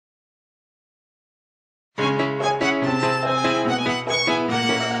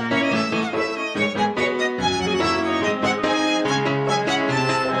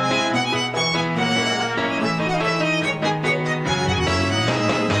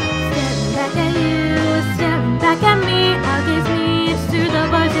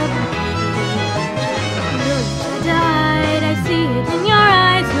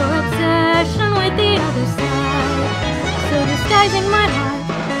Paralyzing my heart,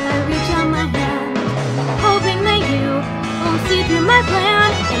 I reach out my hand, hoping that you won't see through my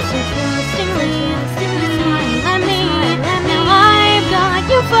plan. And so trustingly, smile at me. Now I've got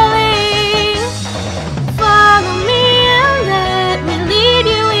you falling. Follow me and let me lead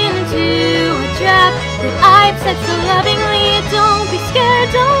you into a trap that I've set so lovingly. Don't be scared,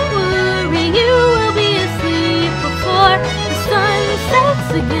 don't worry, you will be asleep before the sun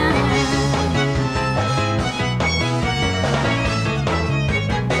sets again.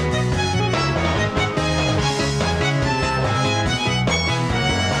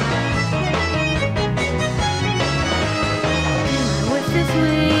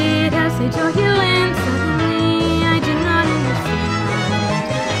 They draw you in suddenly, I do not understand.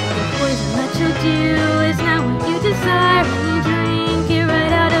 The poison that you'll do is not what you desire. When you drink it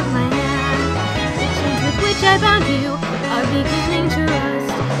right out of my hand, the chains with which I bound you are beginning to rust.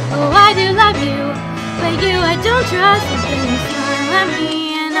 Oh, I do love you, but you I don't trust. And then you smile at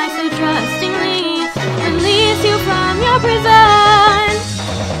me, and I so trustingly release you from your prison.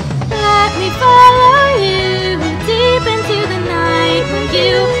 Let me follow you deep into the night where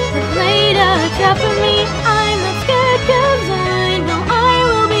you have laid a trap for me. I'm not scared, 'cause I know I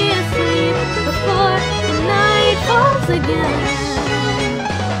will be asleep before the night falls again.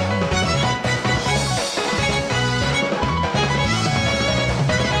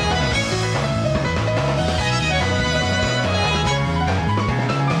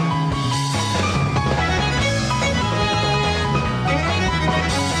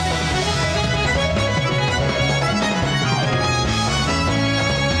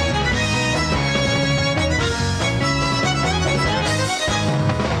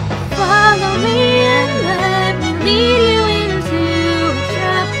 Follow me and let me lead you into a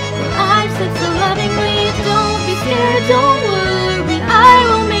trap that I've set so lovingly. Don't be scared, don't worry, I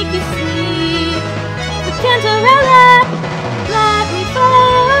will make you sleep. The Cantarella, let me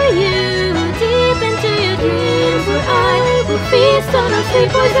follow you deep into your dreams, where I will feast on our sweet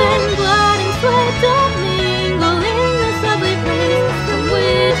poison, blood and sweat. Don't